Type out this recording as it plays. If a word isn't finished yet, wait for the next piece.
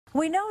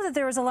We know that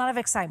there is a lot of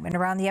excitement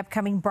around the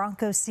upcoming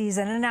Broncos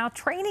season and now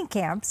training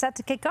camp set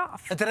to kick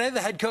off. And today,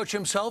 the head coach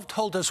himself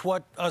told us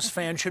what us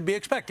fans should be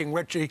expecting.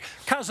 Richie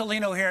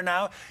Casalino here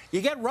now.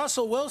 You get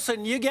Russell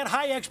Wilson, you get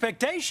high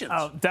expectations.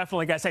 Oh,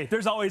 definitely, guys. Hey,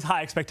 there's always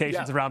high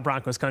expectations around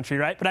Broncos country,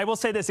 right? But I will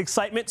say this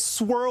excitement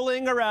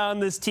swirling around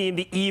this team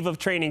the eve of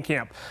training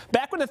camp.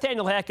 Back when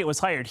Nathaniel Hackett was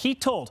hired, he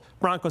told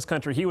Broncos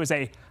country he was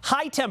a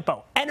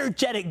high-tempo,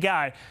 energetic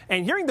guy.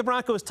 And hearing the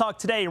Broncos talk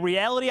today,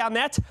 reality on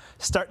that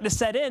starting to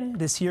set in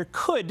this year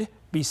could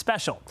be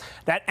special.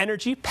 That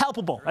energy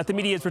palpable at the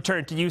media's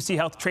return to UC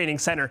Health Training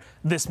Center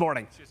this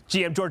morning.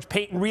 GM George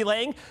Payton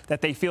relaying that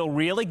they feel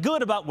really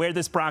good about where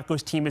this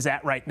Broncos team is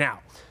at right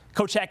now.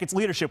 Coach Hackett's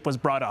leadership was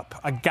brought up,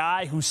 a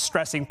guy who's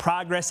stressing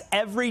progress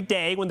every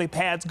day when the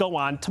pads go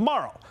on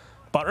tomorrow.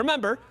 But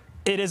remember,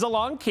 it is a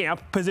long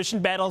camp. Position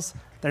battles,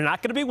 they're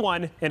not going to be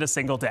won in a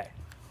single day.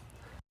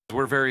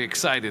 We're very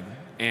excited,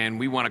 and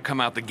we want to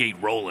come out the gate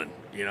rolling.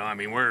 You know, I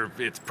mean,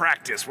 it's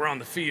practice. We're on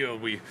the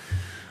field. We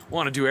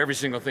want to do every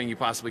single thing you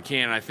possibly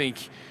can. And I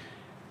think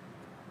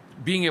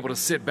being able to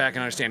sit back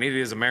and understand it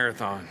is a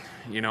marathon,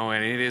 you know,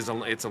 and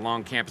it's a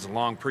long camp, it's a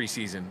long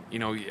preseason. You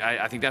know,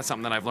 I think that's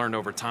something that I've learned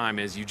over time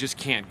is you just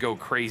can't go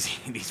crazy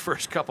these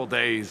first couple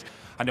days.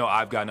 I know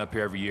I've gotten up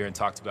here every year and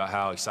talked about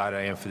how excited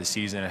I am for the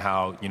season and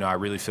how, you know, I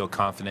really feel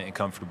confident and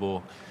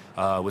comfortable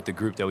with the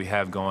group that we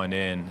have going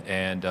in.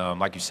 And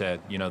like you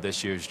said, you know,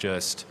 this year's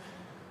just,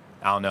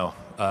 I don't know,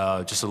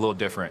 just a little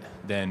different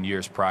than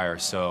years prior.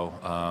 So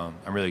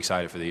I'm really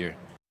excited for the year.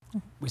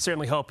 We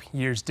certainly hope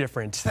year's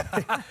different.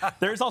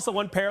 There's also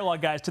one parallel,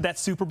 guys, to that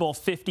Super Bowl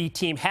 50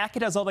 team.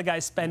 Hackett has all the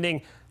guys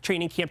spending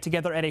training camp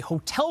together at a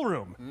hotel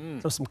room.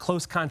 So some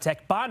close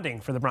contact bonding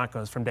for the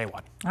Broncos from day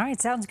one. All right,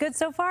 sounds good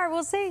so far.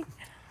 We'll see.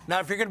 Now,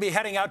 if you're going to be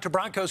heading out to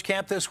Broncos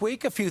camp this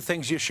week, a few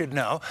things you should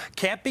know.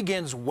 Camp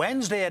begins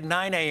Wednesday at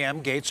 9 a.m.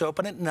 Gates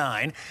open at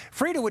 9.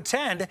 Free to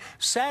attend.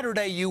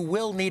 Saturday, you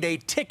will need a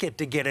ticket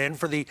to get in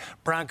for the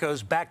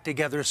Broncos Back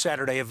Together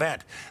Saturday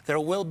event. There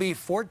will be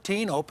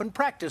 14 open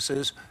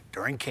practices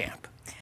during camp.